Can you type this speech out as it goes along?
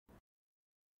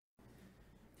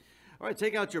All right,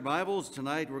 take out your Bibles.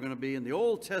 Tonight we're going to be in the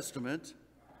Old Testament.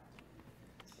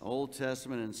 Old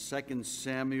Testament in 2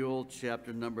 Samuel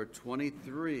chapter number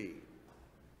 23.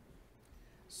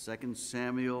 2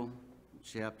 Samuel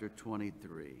chapter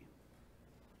 23.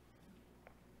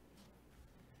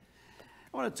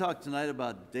 I want to talk tonight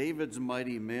about David's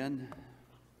mighty men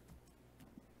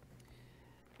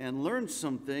and learn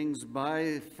some things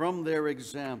from their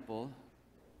example,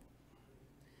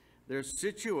 their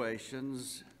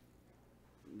situations,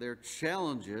 their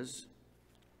challenges,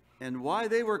 and why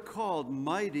they were called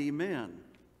mighty men.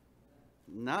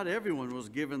 Not everyone was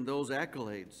given those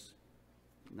accolades.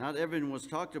 Not everyone was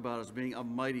talked about as being a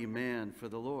mighty man for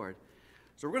the Lord.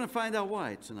 So we're going to find out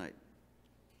why tonight.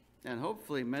 And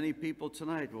hopefully many people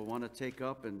tonight will want to take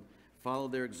up and follow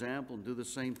their example and do the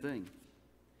same thing.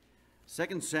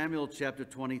 2 Samuel chapter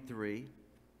 23.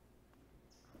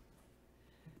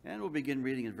 And we'll begin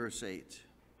reading in verse 8.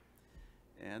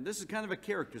 And this is kind of a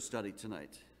character study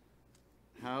tonight.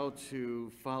 How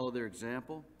to follow their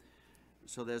example,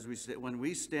 so that when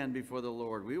we stand before the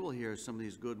Lord, we will hear some of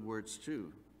these good words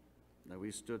too, that we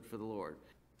stood for the Lord.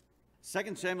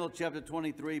 2 Samuel chapter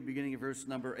 23, beginning of verse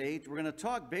number 8. We're going to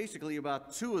talk basically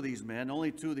about two of these men,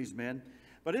 only two of these men.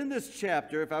 But in this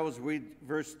chapter, if I was to read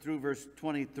verse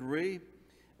 23,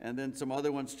 and then some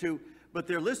other ones too, but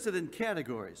they're listed in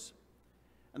categories.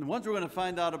 And the ones we're going to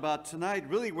find out about tonight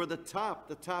really were the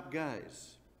top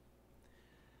guys.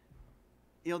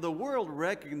 You know, the world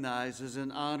recognizes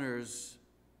and honors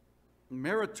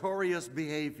meritorious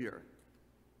behavior.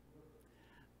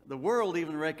 The world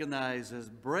even recognizes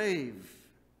bravery.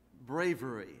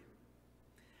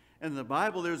 And in the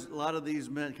Bible, there's a lot of these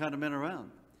kind of men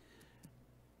around.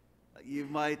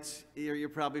 You're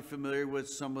probably familiar with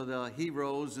some of the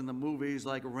heroes in the movies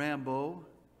like Rambo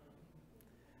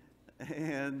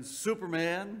and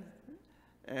Superman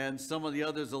and some of the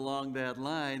others along that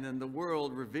line, and the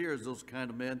world reveres those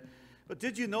kind of men. But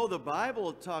did you know the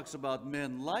Bible talks about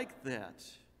men like that?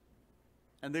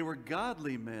 And they were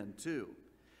godly men too.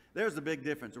 There's the big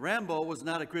difference. Rambo was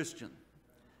not a Christian.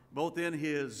 Both in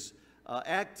his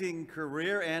acting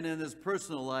career and in his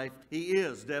personal life, he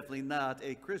is definitely not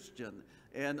a Christian.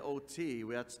 N-O-T,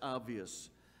 that's obvious.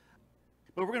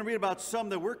 But we're going to read about some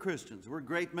that were Christians, were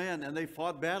great men, and they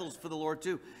fought battles for the Lord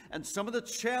too. And some of the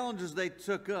challenges they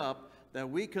took up that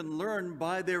we can learn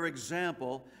by their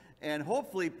example and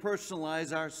hopefully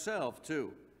personalize ourselves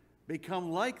too.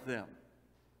 Become like them.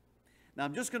 Now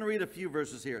I'm just going to read a few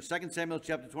verses here. 2 Samuel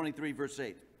chapter 23, verse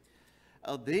 8.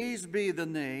 These be the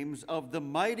names of the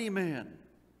mighty men.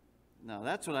 Now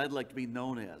that's what I'd like to be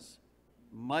known as.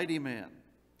 Mighty men.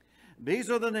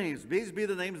 These are the names. These be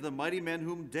the names of the mighty men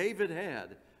whom David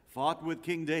had fought with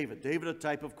King David. David, a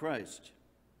type of Christ.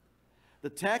 The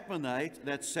Tachmonite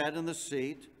that sat in the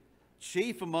seat,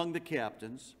 chief among the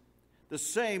captains. The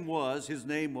same his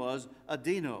name was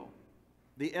Adino,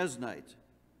 the Eznite.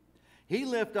 He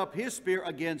lifted up his spear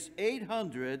against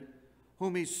 800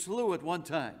 whom he slew at one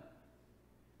time.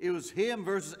 It was him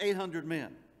versus 800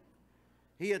 men.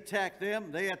 He attacked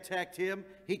them, they attacked him.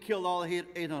 He killed all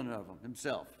 800 of them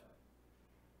himself.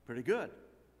 Pretty good.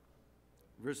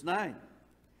 Verse 9.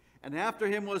 And after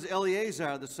him was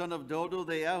Eleazar, the son of Dodo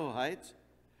the Ahohite,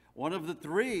 one of the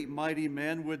three mighty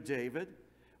men with David,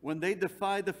 when they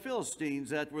defied the Philistines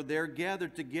that were there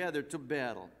gathered together to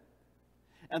battle.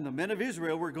 And the men of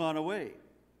Israel were gone away.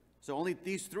 So only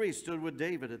these three stood with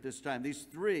David at this time. These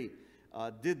three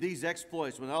did these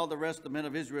exploits when all the rest of the men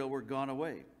of Israel were gone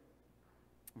away.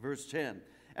 Verse 10.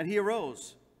 And he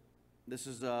arose. This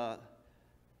is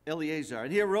Eleazar.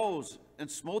 And he arose and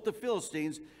smote the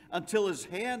Philistines until his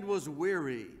hand was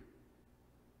weary,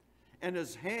 and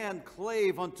his hand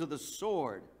clave unto the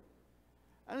sword.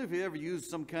 I don't know if you ever used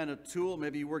some kind of tool.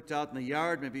 Maybe you worked out in the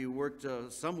yard. Maybe you worked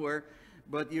somewhere.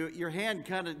 But your hand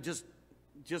kind of just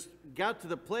got to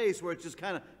the place where it just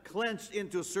kind of clenched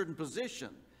into a certain position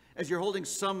as you're holding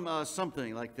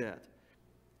something like that.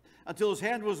 Until his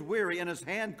hand was weary, and his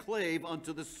hand clave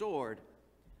unto the sword.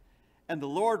 And the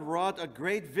Lord wrought a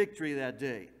great victory that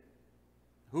day.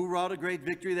 Who wrought a great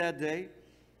victory that day?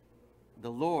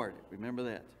 The Lord. Remember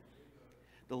that.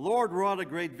 The Lord wrought a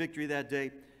great victory that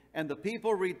day, and the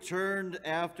people returned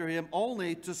after him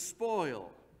only to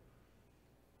spoil.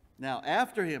 Now,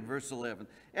 after him, verse 11,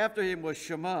 after him was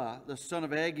Shammah, the son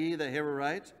of Agee, the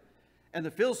Herorite, and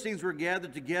the Philistines were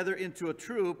gathered together into a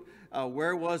troop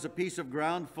where was a piece of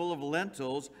ground full of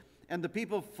lentils, and the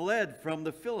people fled from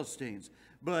the Philistines.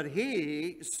 But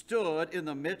he stood in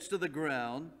the midst of the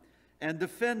ground and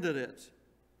defended it.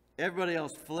 Everybody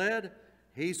else fled,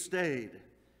 he stayed.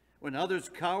 When others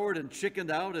cowered and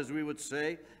chickened out, as we would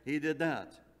say, he did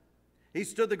not. He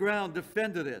stood the ground,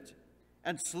 defended it,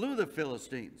 and slew the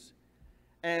Philistines.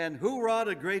 And who wrought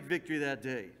a great victory that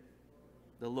day?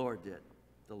 The Lord did.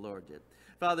 The Lord did.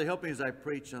 Father, help me as I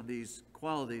preach on these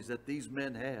qualities that these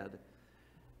men had,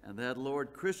 and that,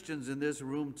 Lord, Christians in this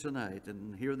room tonight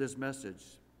and hear this message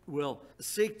will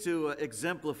seek to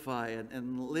exemplify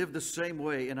and live the same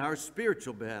way in our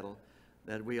spiritual battle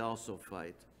that we also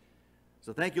fight.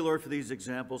 So thank you, Lord, for these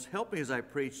examples. Help me as I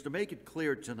preach to make it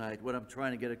clear tonight what I'm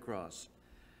trying to get across,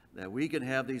 that we can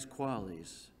have these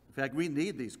qualities. In fact, we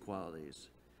need these qualities.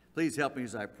 Please help me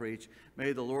as I preach.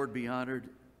 May the Lord be honored,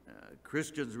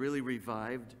 Christians really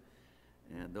revived,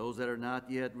 and those that are not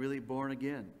yet really born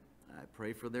again. I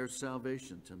pray for their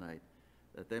salvation tonight,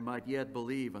 that they might yet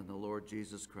believe on the Lord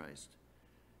Jesus Christ,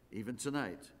 even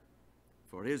tonight.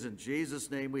 For it is in Jesus'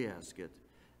 name we ask it.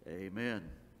 Amen.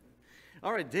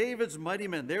 All right, David's mighty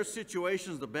men, their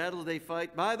situations, the battle they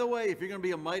fight. By the way, if you're going to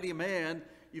be a mighty man,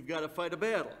 you've got to fight a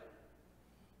battle.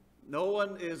 No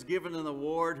one is given an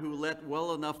award who let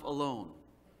well enough alone.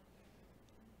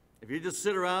 If you just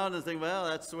sit around and think, well,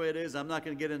 that's the way it is, I'm not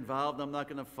going to get involved, I'm not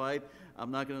going to fight, I'm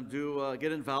not going to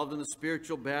get involved in the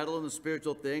spiritual battle and the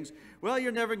spiritual things, well,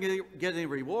 you're never going to get any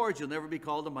rewards. You'll never be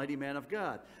called a mighty man of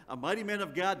God. A mighty man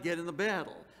of God get in the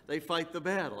battle. They fight the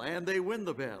battle, and they win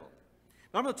the battle.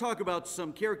 I'm going to talk about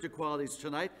some character qualities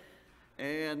tonight,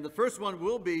 and the first one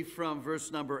will be from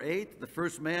verse number 8. The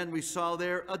first man we saw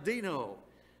there, Adino.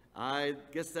 I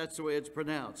guess that's the way it's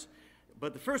pronounced.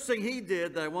 But the first thing he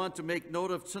did that I want to make note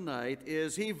of tonight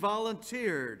is he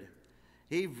volunteered.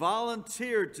 He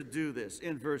volunteered to do this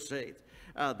in verse 8.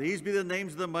 These be the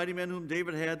names of the mighty men whom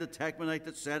David had, the Tachmonite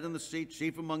that sat in the seat,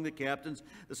 chief among the captains.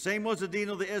 The same was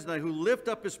Adino the Eznite, who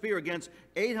lifted up his spear against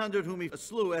 800 whom he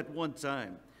slew at one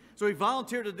time. So he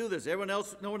volunteered to do this. Everyone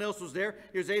else, no one else was there.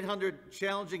 Here's 800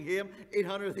 challenging him,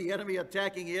 800 of the enemy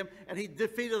attacking him, and he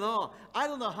defeated all. I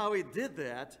don't know how he did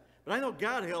that, but I know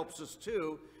God helps us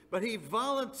too. But he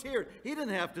volunteered. He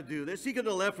didn't have to do this. He could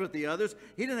have left with the others.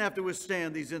 He didn't have to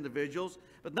withstand these individuals.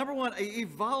 But number one, he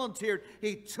volunteered.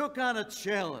 He took on a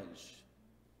challenge.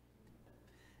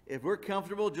 If we're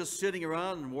comfortable just sitting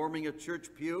around and warming a church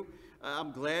pew,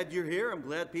 I'm glad you're here. I'm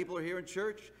glad people are here in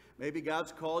church. Maybe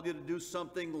God's called you to do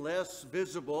something less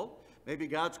visible. Maybe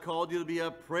God's called you to be a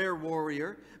prayer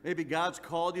warrior. Maybe God's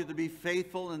called you to be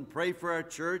faithful and pray for our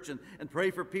church and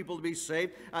pray for people to be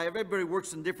saved. Everybody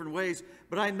works in different ways,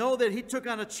 but I know that he took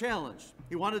on a challenge.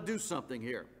 He wanted to do something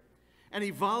here, and he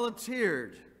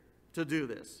volunteered to do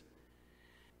this.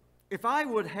 If I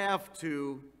would have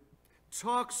to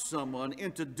talk someone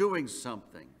into doing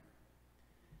something,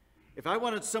 if I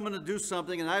wanted someone to do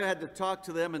something and I had to talk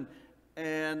to them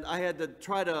and I had to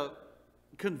try to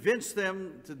convince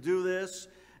them to do this,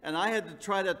 and I had to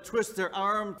try to twist their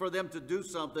arm for them to do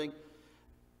something,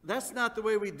 that's not the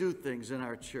way we do things in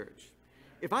our church.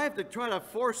 If I have to try to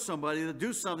force somebody to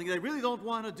do something they really don't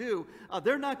want to do,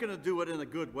 they're not going to do it in a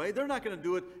good way. They're not going to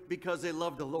do it because they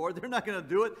love the Lord. They're not going to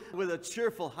do it with a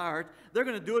cheerful heart. They're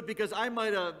going to do it because I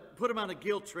might have put them on a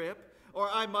guilt trip, or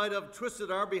I might have twisted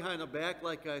arm behind the back,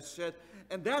 like I said,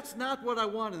 and that's not what I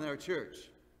want in our church.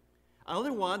 I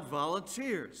only want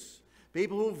volunteers.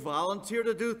 People who volunteer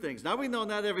to do things. Now, we know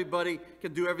not everybody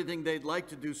can do everything they'd like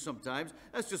to do sometimes.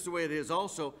 That's just the way it is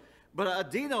also.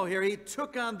 But Adino here, he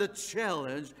took on the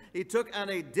challenge. He took on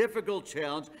a difficult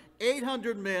challenge.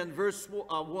 800 men, verse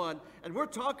 1. And we're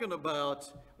talking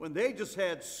about when they just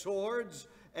had swords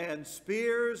and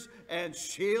spears and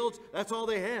shields. That's all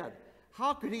they had.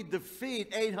 How could he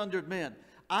defeat 800 men?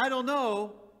 I don't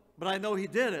know, but I know he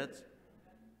did it.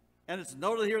 And it's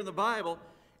noted here in the Bible.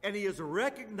 And he is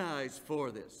recognized for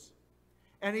this.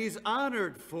 And he's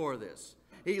honored for this.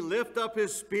 He lifted up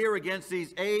his spear against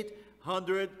these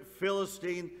 800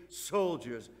 Philistine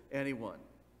soldiers, and he won.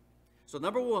 So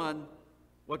number one,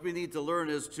 what we need to learn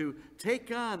is to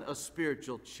take on a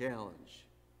spiritual challenge.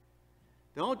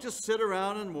 Don't just sit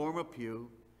around and warm a pew.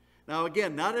 Now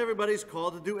again, not everybody's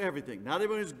called to do everything. Not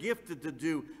everybody's gifted to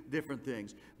do different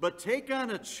things. But take on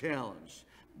a challenge.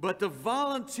 But to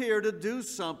volunteer to do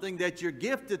something that you're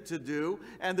gifted to do,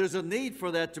 and there's a need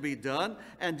for that to be done,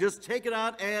 and just take it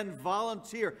on and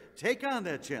volunteer. Take on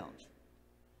that challenge.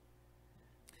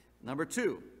 Number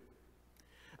two,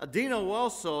 Adino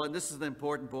also, and this is the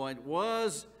important point,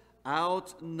 was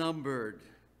outnumbered.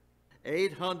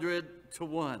 800 to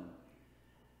 1.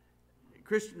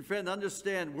 Christian friend,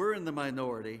 understand we're in the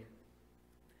minority.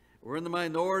 We're in the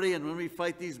minority, and when we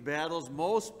fight these battles,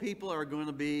 most people are going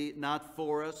to be not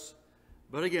for us,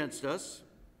 but against us.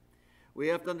 We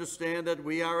have to understand that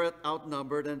we are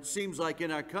outnumbered, and it seems like in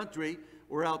our country,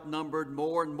 we're outnumbered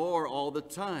more and more all the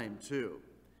time, too.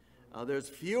 There's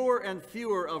fewer and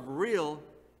fewer of real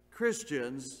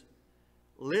Christians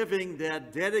living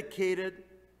that dedicated,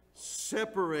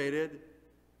 separated,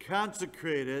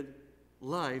 consecrated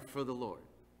life for the Lord.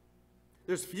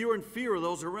 There's fewer and fewer of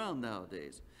those around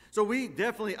nowadays. So we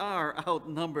definitely are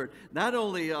outnumbered, not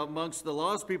only amongst the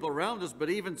lost people around us, but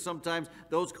even sometimes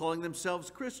those calling themselves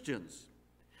Christians.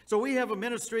 So we have a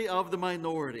ministry of the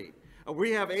minority.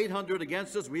 We have 800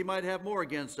 against us. We might have more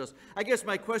against us. I guess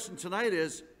my question tonight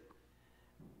is,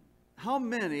 how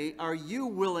many are you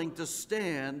willing to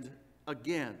stand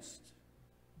against?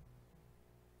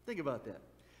 Think about that.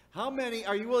 How many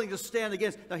are you willing to stand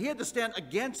against? Now, he had to stand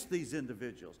against these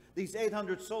individuals, these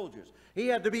 800 soldiers. He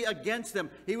had to be against them.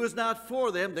 He was not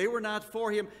for them. They were not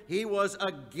for him. He was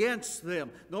against them.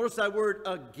 Notice that word,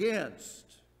 against.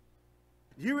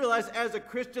 Do you realize as a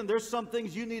Christian, there's some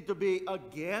things you need to be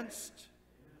against?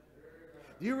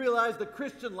 Do you realize the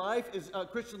Christian life is a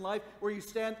Christian life where you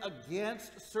stand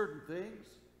against certain things?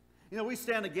 You know, we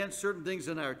stand against certain things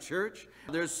in our church.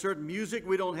 There's certain music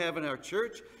we don't have in our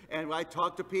church. And I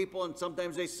talk to people, and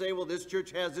sometimes they say, well, this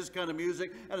church has this kind of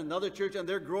music, and another church, and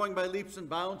they're growing by leaps and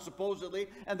bounds, supposedly,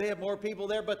 and they have more people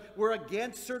there. But we're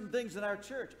against certain things in our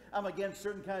church. I'm against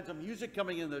certain kinds of music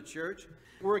coming in the church.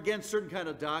 We're against certain kind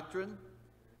of doctrine.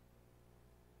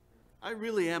 I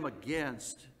really am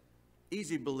against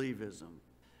easy believism.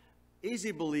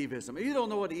 Easy believism. If you don't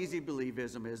know what easy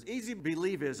believism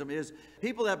is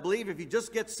people that believe if you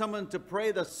just get someone to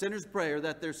pray the sinner's prayer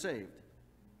that they're saved.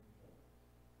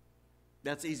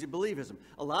 That's easy believism.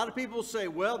 A lot of people say,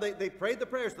 well, they prayed the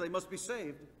prayer, so they must be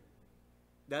saved.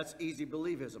 That's easy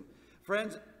believism.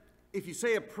 Friends, if you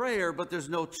say a prayer, but there's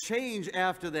no change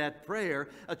after that prayer,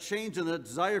 a change in the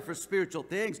desire for spiritual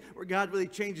things, where God really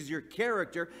changes your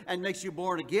character and makes you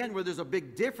born again, where there's a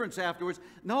big difference afterwards,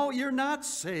 no, you're not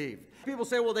saved. People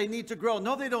say, well, they need to grow.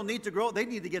 No, they don't need to grow. They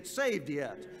need to get saved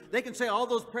yet. They can say all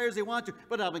those prayers they want to,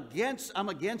 but I'm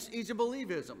against easy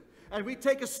believism. And we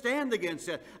take a stand against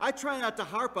that. I try not to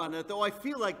harp on it, though I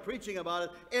feel like preaching about it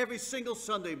every single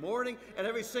Sunday morning and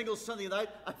every single Sunday night.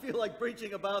 I feel like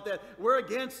preaching about that. We're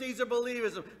against easy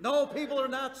believism. No, people are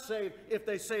not saved if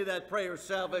they say that prayer of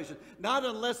salvation. Not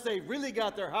unless they really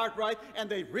got their heart right and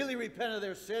they really repent of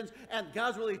their sins and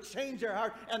God's really changed their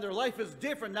heart and their life is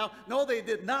different now. No, they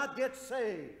did not get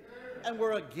saved. And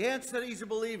we're against that easy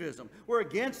believism. We're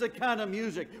against the kind of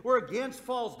music. We're against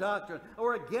false doctrine.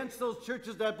 We're against those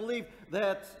churches that believe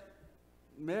that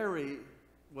Mary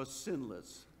was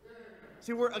sinless.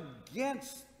 See, we're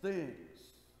against things.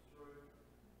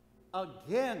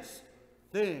 Against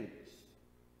things.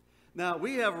 Now,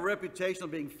 we have a reputation of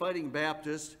being fighting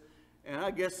Baptists, and I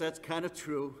guess that's kind of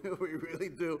true. We really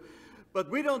do.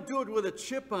 But we don't do it with a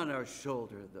chip on our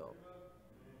shoulder, though.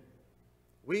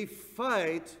 We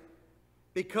fight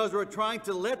because we're trying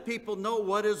to let people know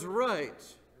what is right.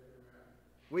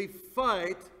 We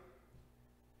fight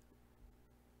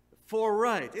for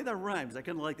right. It rhymes. I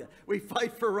kind of like that. We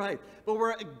fight for right. But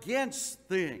we're against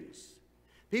things.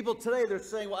 People today, they're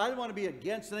saying, well, I don't want to be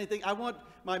against anything. I want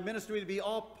my ministry to be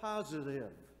all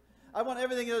positive. I want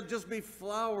everything to just be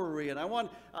flowery. And I want,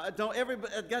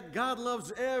 God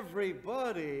loves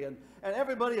everybody. And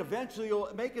everybody eventually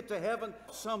will make it to heaven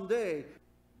someday.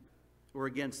 We're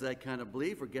against that kind of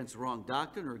belief. We're against wrong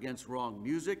doctrine. We're against wrong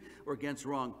music. We're against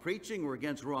wrong preaching. We're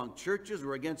against wrong churches.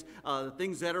 We're against the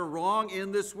things that are wrong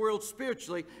in this world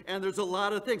spiritually. And there's a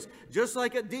lot of things. Just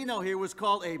like Dino here was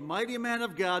called a mighty man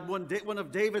of God, one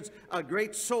of David's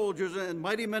great soldiers and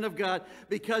mighty men of God,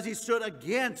 because he stood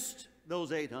against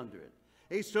those 800.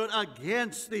 He stood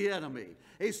against the enemy.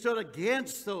 He stood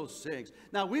against those things.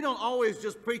 Now, we don't always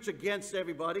just preach against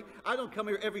everybody. I don't come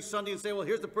here every Sunday and say, well,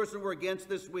 here's the person we're against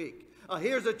this week.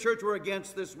 Here's the church we're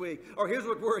against this week. Or here's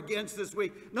what we're against this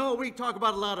week. No, we talk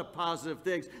about a lot of positive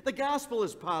things. The gospel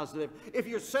is positive. If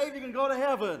you're saved, you can go to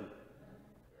heaven.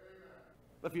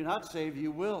 But if you're not saved,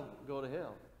 you will go to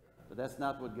hell. But that's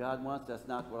not what God wants. That's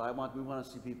not what I want. We want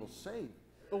to see people saved.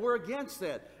 But we're against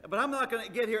that. But I'm not going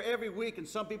to get here every week, and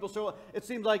some people say, well, it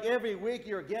seems like every week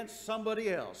you're against somebody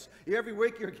else. Every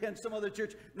week you're against some other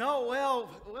church. No, well,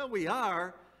 we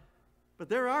are. But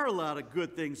there are a lot of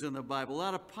good things in the Bible, a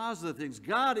lot of positive things.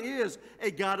 God is a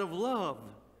God of love.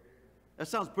 That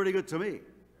sounds pretty good to me.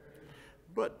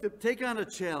 But to take on a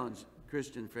challenge,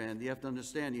 Christian friend, you have to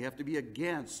understand, you have to be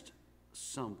against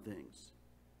some things.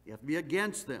 You have to be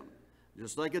against them.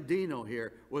 Just like Adino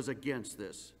here was against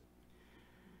this.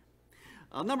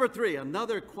 Number 3,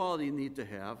 another quality you need to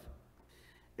have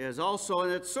is also,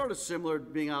 and it's sort of similar to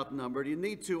being outnumbered, you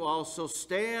need to also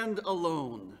stand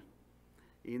alone.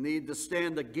 You need to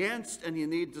stand against, and you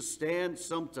need to stand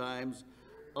sometimes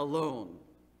alone.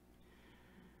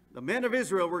 The men of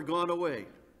Israel were gone away.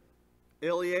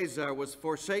 Eleazar was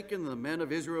forsaken, the men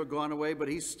of Israel gone away, but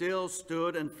he still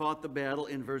stood and fought the battle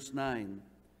in verse 9.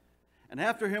 And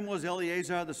after him was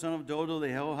Eleazar, the son of Dodo, the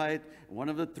Ahohite, one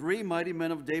of the three mighty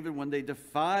men of David, when they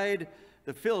defied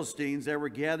the Philistines that were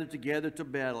gathered together to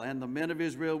battle, and the men of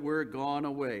Israel were gone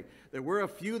away. There were a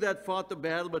few that fought the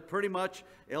battle, but pretty much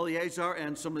Eleazar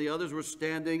and some of the others were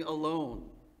standing alone.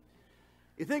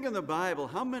 You think in the Bible,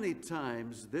 how many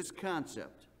times this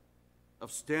concept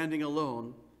of standing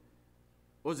alone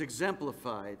was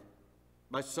exemplified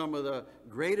by some of the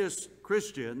greatest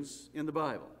Christians in the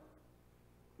Bible?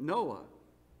 Noah,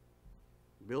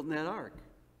 building that ark,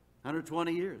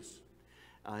 120 years.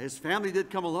 His family did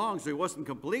come along, so he wasn't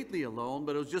completely alone,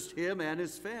 but it was just him and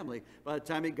his family by the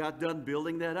time he got done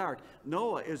building that ark.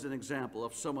 Noah is an example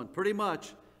of someone pretty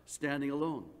much standing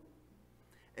alone.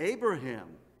 Abraham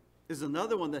is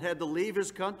another one that had to leave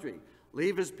his country,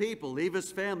 leave his people, leave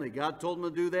his family. God told him to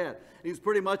do that. He was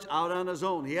pretty much out on his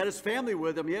own. He had his family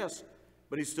with him, yes,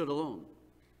 but he stood alone.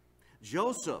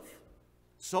 Joseph,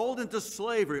 sold into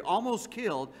slavery, almost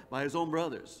killed by his own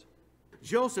brothers.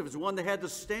 Joseph is one that had to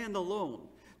stand alone.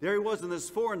 There he was in this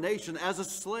foreign nation as a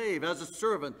slave, as a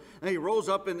servant. And he rose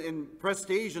up in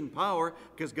prestige and power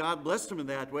because God blessed him in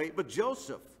that way. But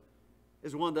Joseph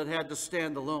is one that had to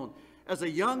stand alone. As a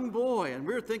young boy, and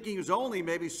we were thinking he was only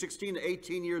maybe 16 to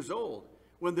 18 years old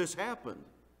when this happened.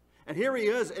 And here he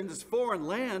is in this foreign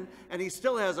land, and he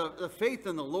still has a faith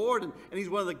in the Lord, and he's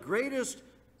one of the greatest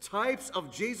types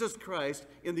of Jesus Christ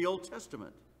in the Old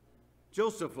Testament.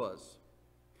 Joseph was.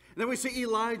 And then we see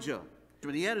Elijah.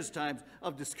 When he had his times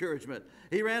of discouragement,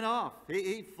 he ran off.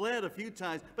 He fled a few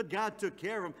times, but God took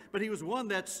care of him. But he was one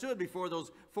that stood before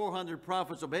those 400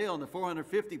 prophets of Baal and the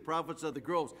 450 prophets of the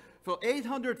groves. So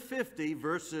 850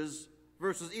 versus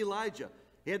Elijah.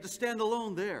 He had to stand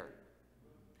alone there.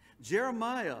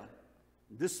 Jeremiah,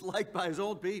 disliked by his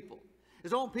own people.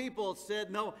 His own people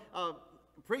said, no,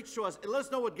 preach to us, and let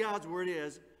us know what God's word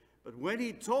is. But when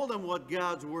he told them what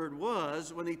God's word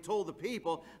was, when he told the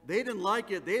people, they didn't like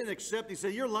it, they didn't accept it. He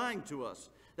said, you're lying to us.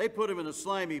 They put him in a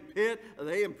slimy pit,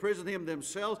 they imprisoned him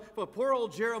themselves. But poor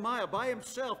old Jeremiah by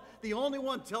himself, the only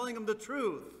one telling them the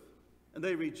truth. And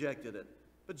they rejected it.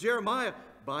 But Jeremiah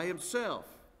by himself.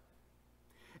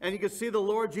 And you can see the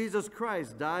Lord Jesus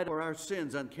Christ died for our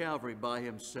sins on Calvary by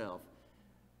himself.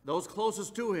 Those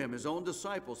closest to him, his own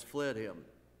disciples, fled him.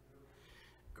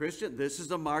 Christian, this is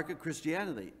the mark of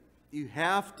Christianity. You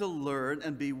have to learn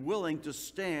and be willing to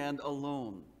stand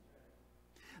alone.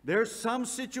 There's some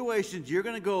situations you're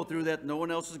going to go through that no one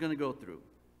else is going to go through.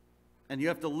 And you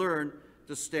have to learn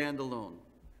to stand alone.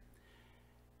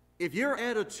 If your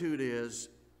attitude is,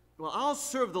 well, I'll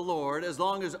serve the Lord as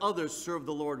long as others serve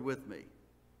the Lord with me,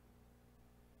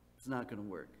 it's not going to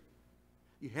work.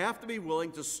 You have to be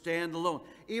willing to stand alone,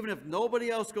 even if nobody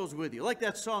else goes with you. Like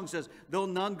that song says, though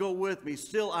none go with me,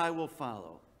 still I will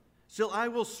follow. Still I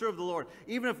will serve the Lord.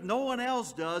 Even if no one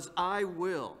else does, I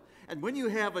will. And when you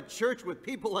have a church with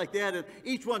people like that, and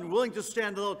each one willing to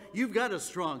stand alone, you've got a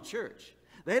strong church.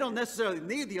 They don't necessarily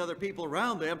need the other people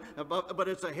around them, but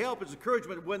it's a help, it's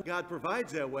encouragement when God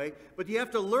provides that way. But you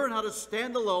have to learn how to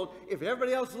stand alone. If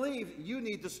everybody else leaves, you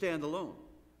need to stand alone.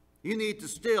 You need to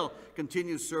still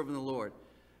continue serving the Lord.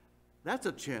 That's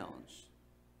a challenge.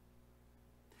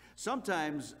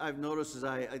 Sometimes I've noticed as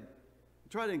I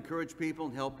try to encourage people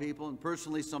and help people, and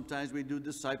personally sometimes we do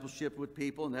discipleship with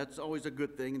people, and that's always a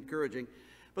good thing, encouraging.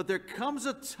 But there comes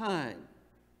a time,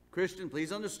 Christian,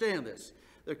 please understand this,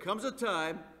 there comes a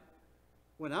time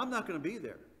when I'm not going to be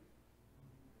there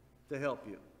to help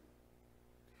you.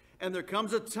 And there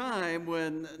comes a time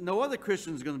when no other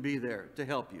Christian is going to be there to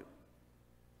help you.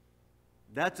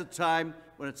 That's a time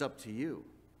when it's up to you.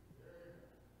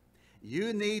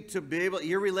 You need to be able,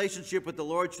 your relationship with the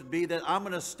Lord should be that I'm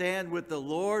going to stand with the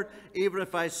Lord even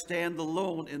if I stand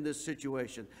alone in this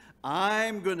situation.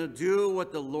 I'm going to do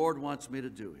what the Lord wants me to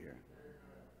do here.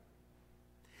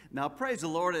 Now, praise the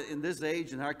Lord, in this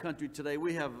age, in our country today,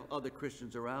 we have other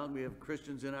Christians around. We have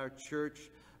Christians in our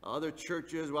church, other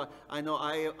churches. Well, I know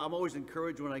I'm always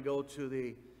encouraged when I go to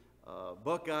the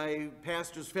Buckeye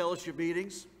Pastors Fellowship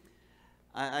meetings.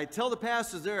 I tell the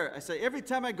pastors there, I say, every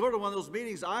time I go to one of those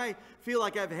meetings, I feel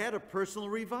like I've had a personal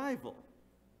revival.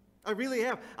 I really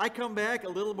have. I come back a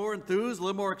little more enthused, a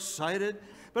little more excited.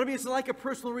 But I mean, it's like a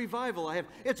personal revival I have.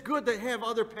 It's good to have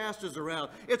other pastors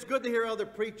around. It's good to hear other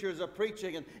preachers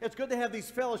preaching. And it's good to have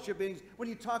these fellowship meetings. When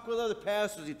you talk with other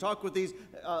pastors, you talk with these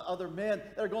other men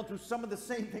that are going through some of the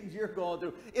same things you're going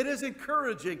through. It is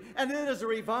encouraging, and it is a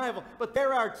revival. But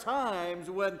there are times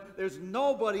when there's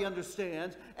nobody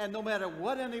understands, and no matter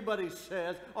what anybody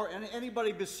says or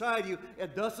anybody beside you,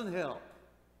 it doesn't help.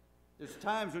 There's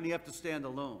times when you have to stand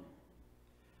alone.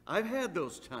 I've had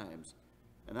those times.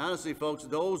 And honestly, folks,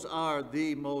 those are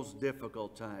the most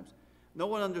difficult times. No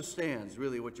one understands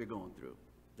really what you're going through.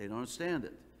 They don't understand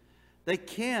it. They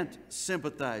can't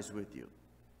sympathize with you.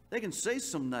 They can say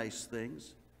some nice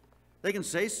things. They can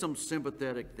say some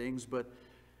sympathetic things, but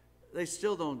they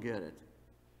still don't get it.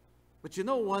 But you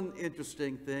know one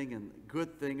interesting thing and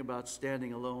good thing about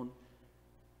standing alone?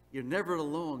 You're never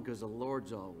alone because the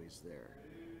Lord's always there.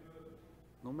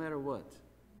 No matter what,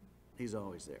 He's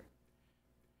always there.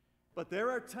 But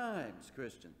there are times,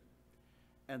 Christian,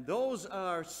 and those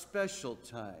are special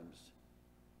times,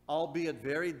 albeit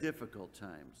very difficult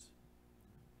times,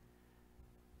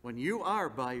 when you are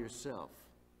by yourself,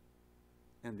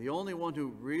 and the only one who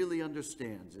really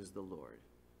understands is the Lord.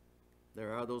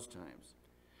 There are those times.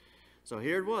 So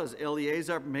here it was,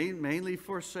 Eleazar mainly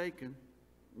forsaken,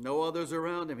 no others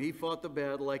around him. He fought the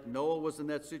battle like Noah was in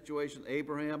that situation,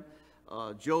 Abraham,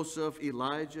 Joseph,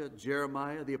 Elijah,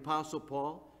 Jeremiah, the Apostle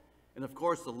Paul, and of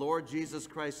course the Lord Jesus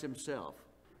Christ himself,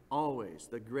 always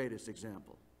the greatest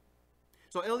example.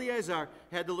 So Eleazar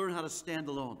had to learn how to stand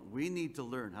alone. We need to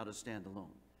learn how to stand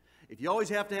alone. If you always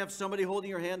have to have somebody holding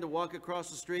your hand to walk across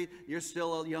the street, you're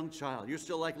still a young child. You're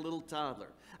still like a little toddler.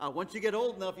 Once you get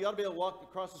old enough, you ought to be able to walk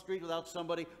across the street without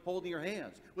somebody holding your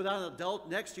hands, without an adult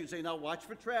next to you saying, now watch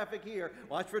for traffic here,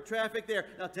 watch for traffic there.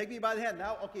 Now take me by the hand.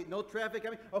 Now, okay, no traffic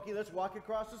coming. Okay, let's walk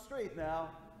across the street now.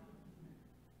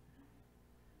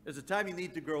 There's a time you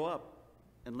need to grow up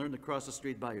and learn to cross the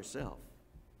street by yourself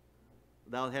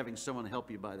without having someone help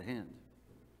you by the hand.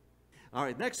 All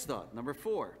right, next thought, number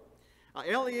 4.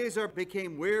 Eleazar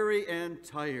became weary and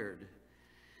tired.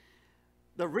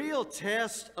 The real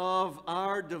test of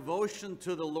our devotion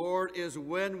to the Lord is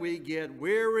when we get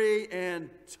weary and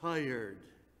tired.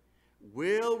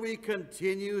 Will we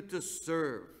continue to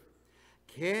serve?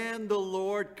 Can the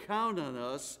Lord count on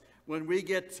us when we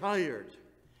get tired?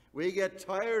 We get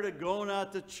tired of going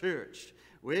out to church.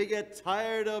 We get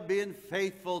tired of being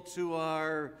faithful to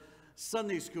our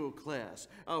Sunday school class.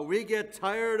 We get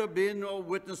tired of being a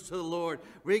witness to the Lord.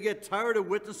 We get tired of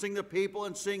witnessing to people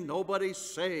and seeing nobody's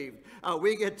saved.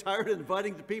 We get tired of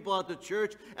inviting the people out to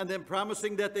church and then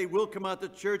promising that they will come out to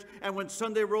church. And when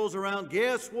Sunday rolls around,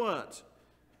 guess what?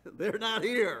 They're not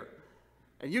here.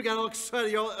 And you got all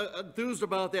excited, all enthused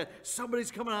about that. Somebody's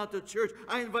coming out to church.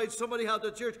 I invite somebody out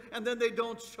to church, and then they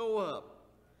don't show up.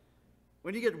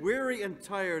 When you get weary and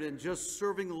tired in just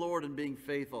serving the Lord and being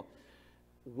faithful,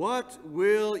 what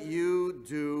will you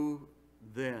do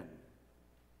then?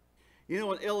 You know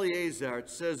what Eleazar, it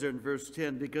says there in verse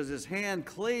 10, because his hand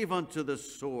clave unto the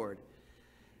sword.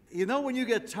 You know, when you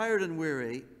get tired and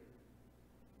weary,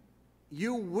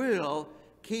 you will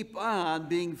keep on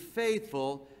being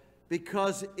faithful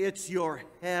because it's your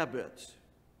habit.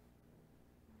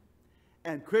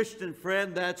 And Christian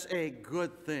friend, that's a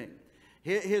good thing.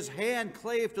 His hand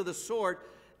clave to the sword,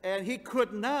 and he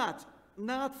could not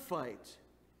fight.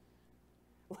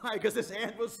 Why? Because his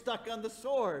hand was stuck on the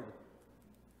sword.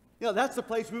 You know, that's the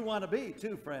place we want to be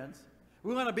too, friends.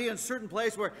 We want to be in a certain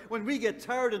place where when we get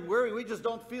tired and weary, we just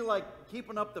don't feel like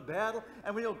keeping up the battle,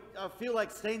 and we don't feel like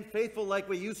staying faithful like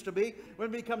we used to be. When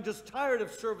we become just tired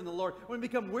of serving the Lord, when we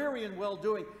become weary in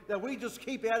well-doing, that we just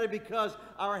keep at it because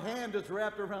our hand is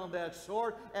wrapped around that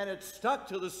sword, and it's stuck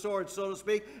to the sword, so to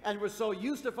speak, and we're so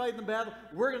used to fighting the battle,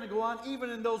 we're going to go on even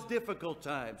in those difficult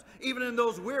times, even in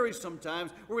those wearisome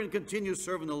times, we're going to continue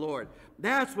serving the Lord.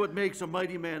 That's what makes a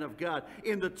mighty man of God.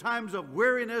 In the times of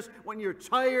weariness, when you're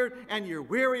tired and you're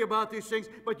weary about these things,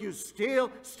 but you still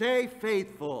stay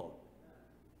faithful,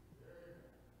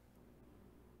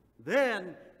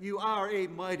 then you are a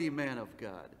mighty man of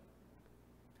God.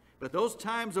 But those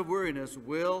times of weariness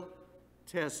will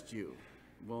test you,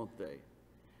 won't they?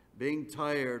 Being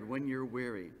tired when you're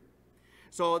weary.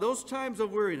 So those times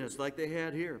of weariness, like they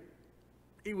had here,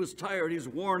 he was tired, he was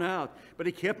worn out, but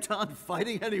he kept on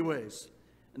fighting anyways.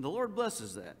 And the Lord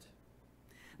blesses that.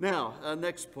 Now,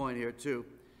 next point here too.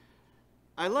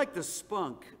 I like the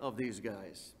spunk of these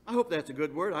guys. I hope that's a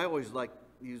good word. I always like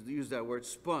use that word,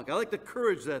 spunk. I like the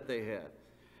courage that they had.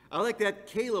 I like that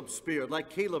Caleb spirit, like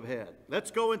Caleb had. Let's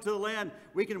go into the land.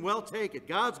 We can well take it.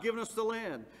 God's given us the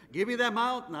land. Give me that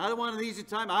mountain. I don't want an easy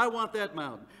time. I want that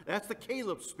mountain. That's the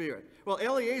Caleb spirit. Well,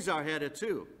 Eleazar had it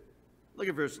too. Look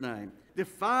at verse 9.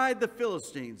 Defied the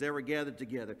Philistines. They were gathered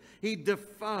together. He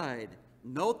defied.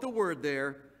 Note the word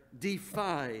there,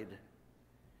 defied.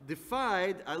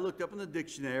 Defied, I looked up in the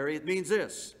dictionary. It means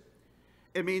this.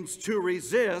 It means to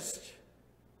resist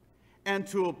and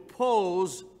to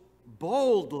oppose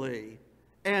boldly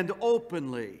and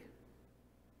openly.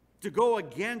 To go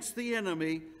against the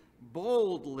enemy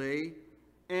boldly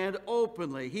and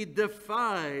openly. He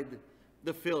defied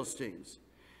the Philistines.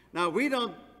 Now, we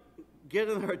don't get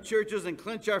in our churches and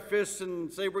clench our fists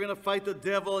and say we're going to fight the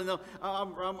devil. And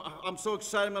I'm so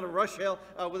excited, I'm going to rush hell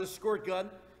with a squirt gun.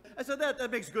 I said that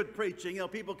makes good preaching. You know,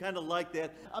 people kind of like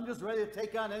that. I'm just ready to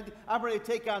take on anything. I'm ready to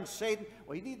take on Satan.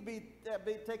 Well, you need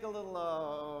to take a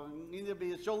little. You need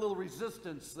to show a little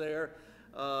resistance there.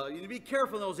 You need to be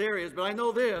careful in those areas. But I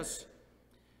know this: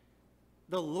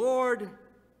 the Lord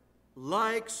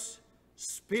likes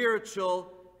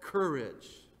spiritual courage.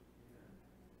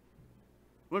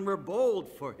 When we're bold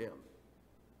for Him,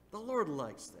 the Lord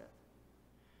likes that.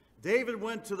 David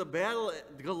went to the battle.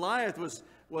 Goliath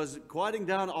was quieting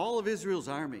down all of Israel's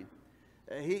army.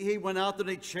 He went out there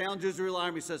and he challenged Israel's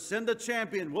army. He says, send a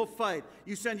champion, we'll fight.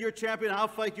 You send your champion, I'll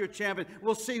fight your champion.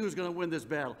 We'll see who's going to win this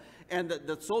battle. And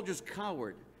the soldiers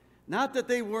cowered. Not that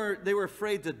they were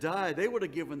afraid to die. They would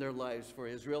have given their lives for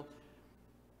Israel.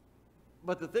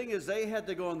 But the thing is, they had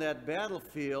to go on that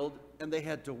battlefield and they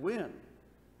had to win.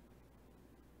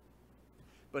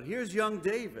 But here's young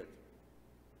David.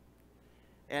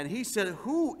 And he said,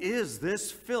 who is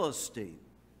this Philistine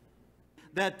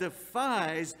that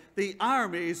defies the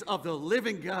armies of the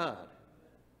living God?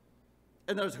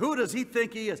 And who does he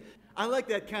think he is? I like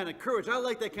that kind of courage. I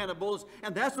like that kind of boldness.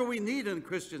 And that's what we need in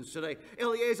Christians today.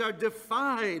 Eleazar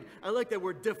defied. I like that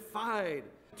word, defied.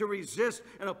 To resist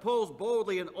and oppose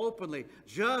boldly and openly,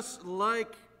 just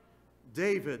like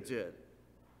David did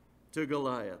to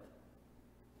Goliath.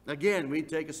 Again, we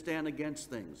take a stand against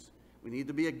things. We need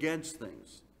to be against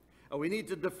things. We need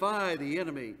to defy the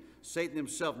enemy, Satan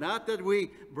himself. Not that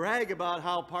we brag about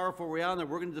how powerful we are and that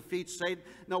we're going to defeat Satan.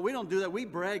 No, we don't do that. We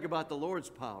brag about the Lord's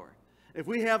power. If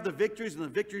we have the victories and the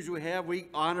victories we have, we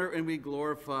honor and we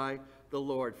glorify the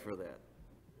Lord for that.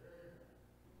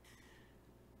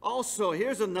 Also,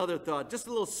 here's another thought. Just a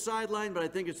little sideline, but I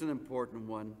think it's an important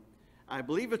one. I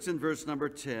believe it's in verse number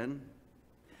 10.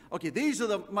 Okay, these are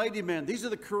the mighty men. These are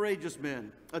the courageous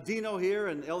men. Adino here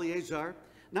and Eleazar.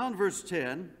 Now in verse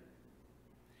 10,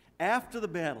 after the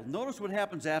battle. Notice what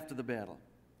happens after the battle.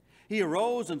 He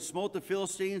arose and smote the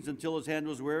Philistines until his hand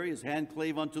was weary. His hand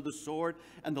clave unto the sword.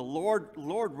 And the Lord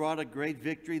wrought a great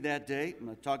victory that day. I'm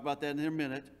going to talk about that in a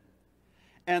minute.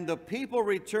 And the people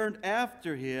returned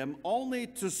after him only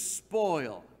to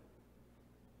spoil.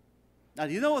 Now,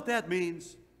 do you know what that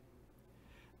means?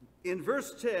 In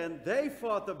verse 10, they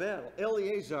fought the battle.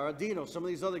 Eleazar, Adino, some of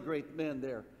these other great men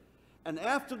there. And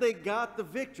after they got the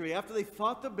victory, after they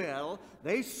fought the battle,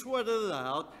 they sweated it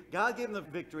out. God gave them the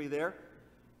victory there.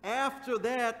 After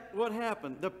that, what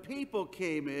happened? The people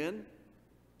came in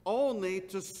only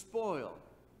to spoil.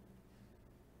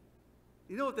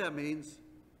 You know what that means?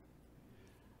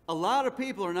 A lot of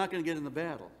people are not going to get in the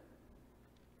battle.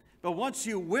 But once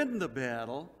you win the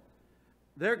battle,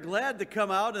 they're glad to come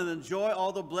out and enjoy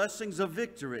all the blessings of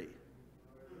victory.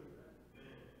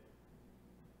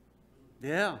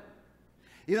 Yeah.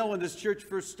 You know, when this church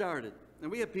first started,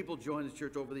 and we have people join the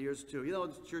church over the years too. You know, when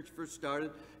this church first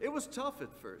started, it was tough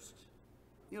at first.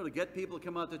 You know, to get people to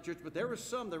come out to church. But there were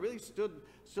some that really stood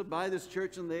by this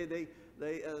church, and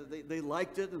they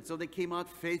liked it, and so they came out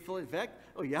faithful. In fact,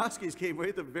 Yaski's came right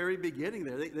at the very beginning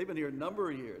there. They've been here a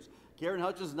number of years. Karen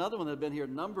Hutchins, another one that had been here a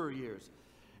number of years.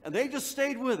 And they just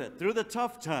stayed with it through the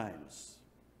tough times.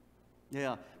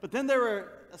 Yeah. But then there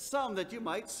were some that you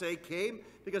might say came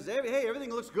because, hey, everything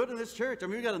looks good in this church. I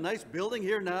mean, we got a nice building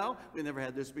here now. We never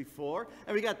had this before.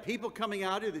 And we got people coming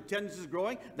out here. The attendance is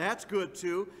growing. That's good,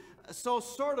 too. So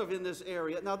sort of in this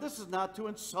area. Now, this is not to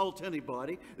insult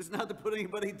anybody. This is not to put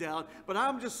anybody down. But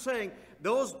I'm just saying,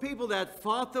 those people that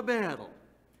fought the battle,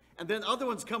 and then other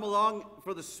ones come along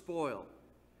for the spoil.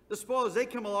 The spoilers, they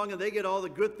come along and they get all the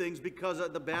good things because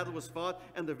the battle was fought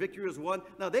and the victory was won.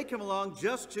 Now, they come along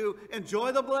just to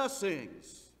enjoy the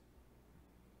blessings.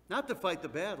 Not to fight the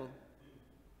battle.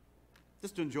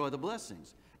 Just to enjoy the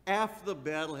blessings. After the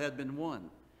battle had been won.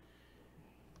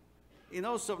 You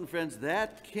know something, friends,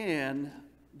 that can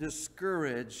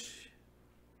discourage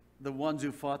the ones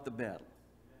who fought the battle.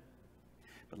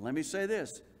 But let me say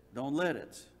this, don't let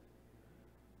it.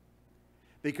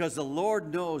 Because the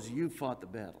Lord knows you fought the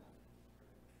battle.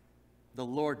 The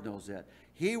Lord knows that.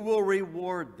 He will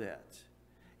reward that.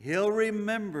 He'll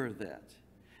remember that.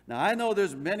 Now, I know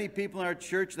there's many people in our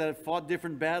church that have fought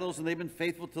different battles and they've been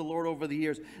faithful to the Lord over the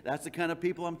years. That's the kind of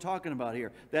people I'm talking about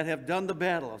here, that have done the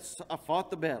battle,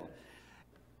 fought the battle.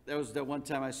 There was that one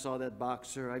time I saw that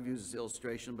boxer. I've used this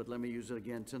illustration, but let me use it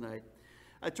again tonight.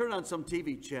 I turned on some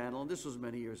TV channel, and this was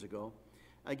many years ago.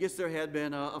 I guess there had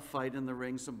been a fight in the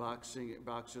ring, some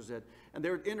boxers had, and they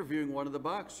were interviewing one of the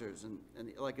boxers. And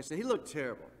like I said, he looked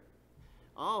terrible.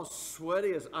 All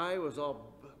sweaty, his eye was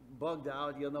all bugged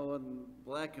out, you know, and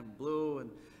black and blue, and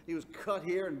he was cut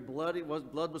here and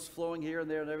blood was flowing here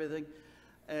and there and everything.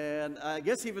 And I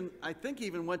think he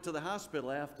even went to the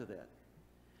hospital after that.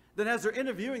 Then as they're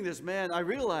interviewing this man, I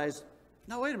realized,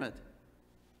 no, wait a minute.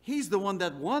 He's the one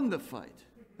that won the fight.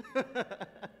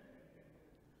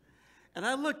 And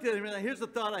I looked at him, and here's the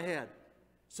thought I had.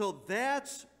 So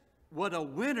that's what a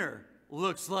winner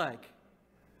looks like.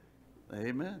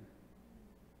 Amen.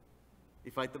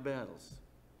 You fight the battles.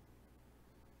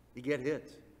 You get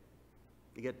hit.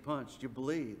 You get punched. You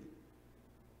bleed.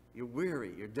 You're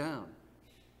weary. You're down.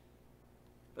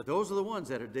 But those are the ones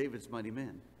that are David's mighty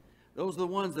men. Those are the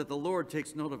ones that the Lord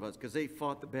takes note of us because they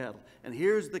fought the battle. And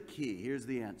here's the key. Here's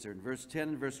the answer in verse 10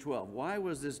 and verse 12. Why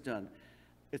was this done?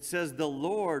 It says the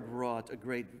Lord wrought a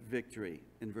great victory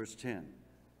in verse 10.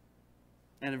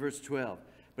 And in verse 12.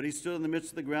 But he stood in the midst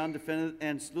of the ground, defended,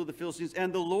 and slew the Philistines.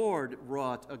 And the Lord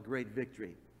wrought a great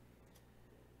victory.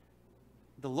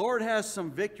 The Lord has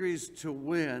some victories to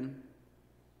win,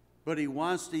 but he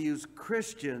wants to use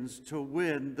Christians to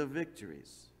win the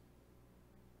victories.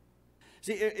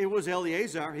 See, it was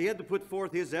Eleazar. He had to put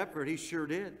forth his effort. He sure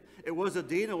did. It was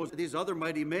Adina. It was these other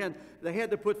mighty men. They had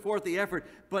to put forth the effort.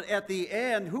 But at the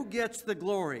end, who gets the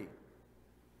glory?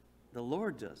 The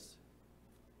Lord does.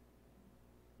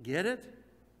 Get it?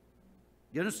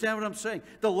 You understand what I'm saying?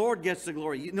 The Lord gets the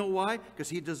glory. You know why? Because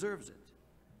he deserves it.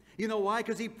 You know why?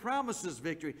 Because he promises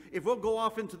victory. If we'll go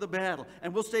off into the battle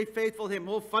and we'll stay faithful to him,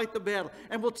 we'll fight the battle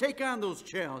and we'll take on those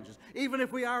challenges. Even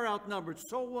if we are outnumbered,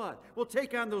 so what? We'll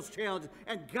take on those challenges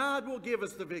and God will give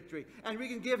us the victory. And we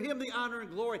can give him the honor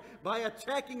and glory by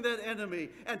attacking that enemy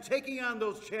and taking on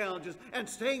those challenges and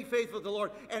staying faithful to the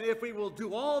Lord. And if we will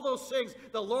do all those things,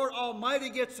 the Lord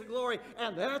Almighty gets the glory.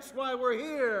 And that's why we're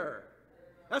here.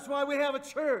 That's why we have a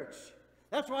church.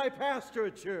 That's why I pastor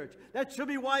a church. That should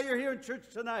be why you're here in church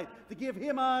tonight, to give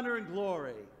him honor and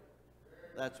glory.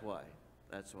 That's why.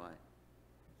 That's why.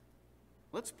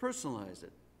 Let's personalize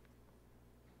it.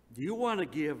 Do you want to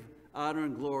give honor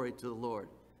and glory to the Lord?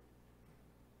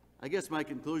 I guess my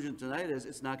conclusion tonight is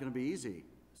it's not going to be easy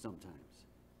sometimes.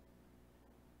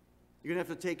 You're going to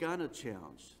have to take on a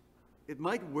challenge. It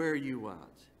might wear you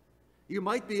out. You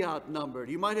might be outnumbered.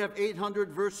 You might have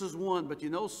 800 versus 1, but you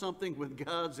know something? With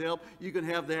God's help, you can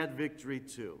have that victory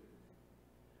too.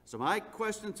 So my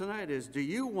question tonight is, do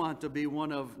you want to be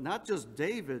one of not just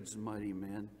David's mighty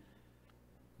men,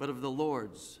 but of the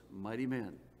Lord's mighty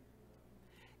men?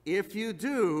 If you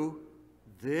do,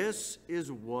 this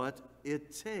is what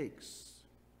it takes.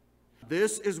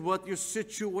 This is what your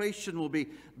situation will be.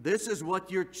 This is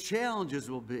what your challenges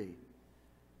will be.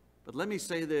 But let me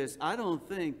say this, I don't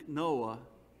think Noah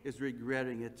is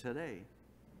regretting it today.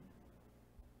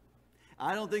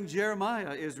 I don't think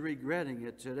Jeremiah is regretting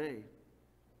it today.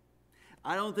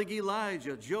 I don't think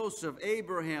Elijah, Joseph,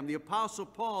 Abraham, the Apostle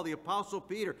Paul, the Apostle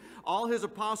Peter, all his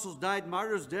apostles died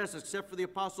martyrs' deaths except for the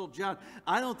Apostle John.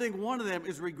 I don't think one of them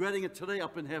is regretting it today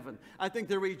up in heaven. I think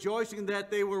they're rejoicing that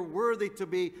they were worthy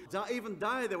to even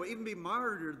die that way, even be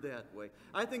martyred that way.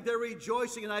 I think they're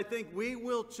rejoicing, and I think we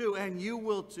will too, and you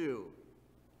will too,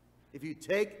 if you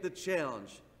take the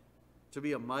challenge to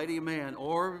be a mighty man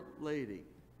or lady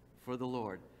for the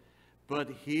Lord.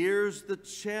 But here's the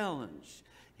challenge.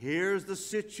 Here's the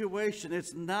situation.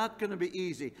 It's not going to be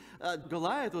easy.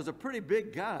 Goliath was a pretty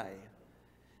big guy.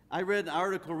 I read an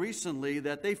article recently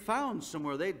that they found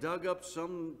somewhere. They dug up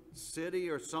some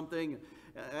city or something,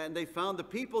 and they found the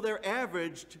people there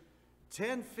averaged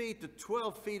 10 feet to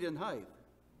 12 feet in height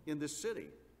in this city.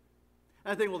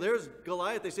 And I think, well, there's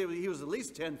Goliath. They say he was at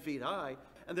least 10 feet high.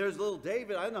 And there's little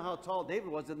David. I don't know how tall David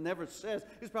was. It never says.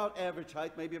 He's about average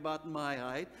height, maybe about my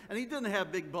height. And he didn't have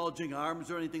big bulging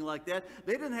arms or anything like that.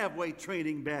 They didn't have weight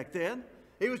training back then.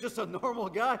 He was just a normal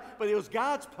guy, but it was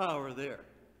God's power there.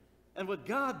 And what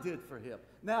God did for him.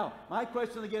 Now, my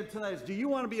question again tonight is, do you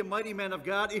want to be a mighty man of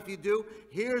God? If you do,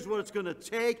 here's what it's going to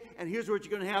take, and here's what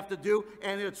you're going to have to do,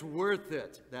 and it's worth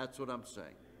it. That's what I'm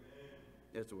saying.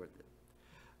 It's worth it.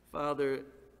 Father,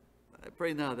 I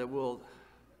pray now that we'll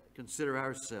consider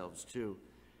ourselves too.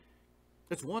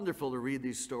 It's wonderful to read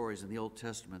these stories in the Old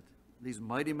Testament, these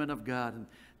mighty men of God, and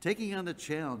taking on the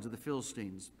challenge of the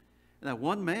Philistines. And that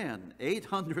one man,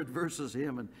 800 versus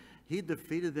him, and he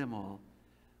defeated them all.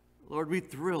 Lord, we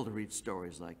thrill to read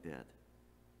stories like that.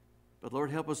 But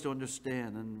Lord, help us to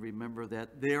understand and remember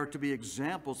that they are to be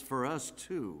examples for us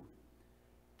too,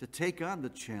 to take on the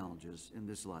challenges in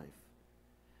this life.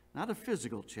 Not a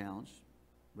physical challenge,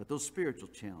 but those spiritual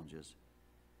challenges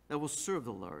that will serve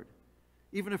the Lord,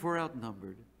 even if we're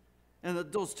outnumbered, and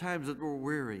at those times that we're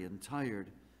weary and tired,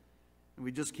 and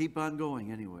we just keep on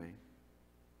going anyway.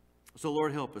 So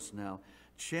Lord, help us now.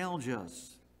 Challenge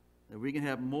us that we can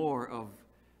have more of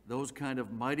those kind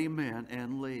of mighty men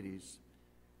and ladies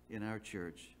in our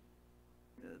church.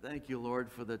 Thank you,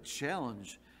 Lord, for the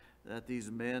challenge that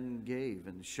these men gave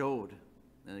and showed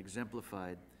and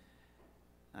exemplified.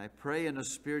 I pray in a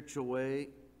spiritual way,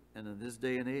 and in this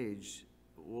day and age,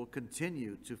 we'll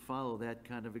continue to follow that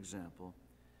kind of example.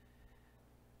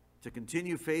 To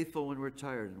continue faithful when we're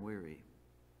tired and weary.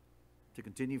 To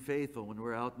continue faithful when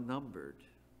we're outnumbered.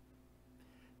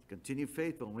 To continue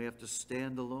faithful when we have to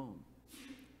stand alone.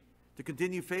 To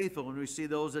continue faithful when we see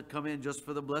those that come in just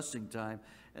for the blessing time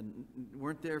and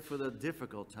weren't there for the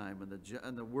difficult time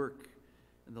and the work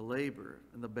and the labor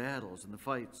and the battles and the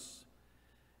fights.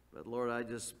 But Lord, I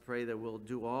just pray that we'll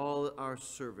do all our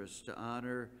service to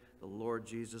honor the Lord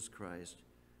Jesus Christ,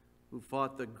 who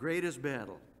fought the greatest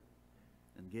battle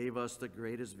and gave us the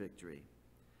greatest victory.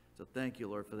 So thank you,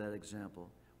 Lord, for that example.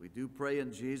 We do pray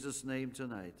in Jesus' name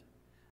tonight.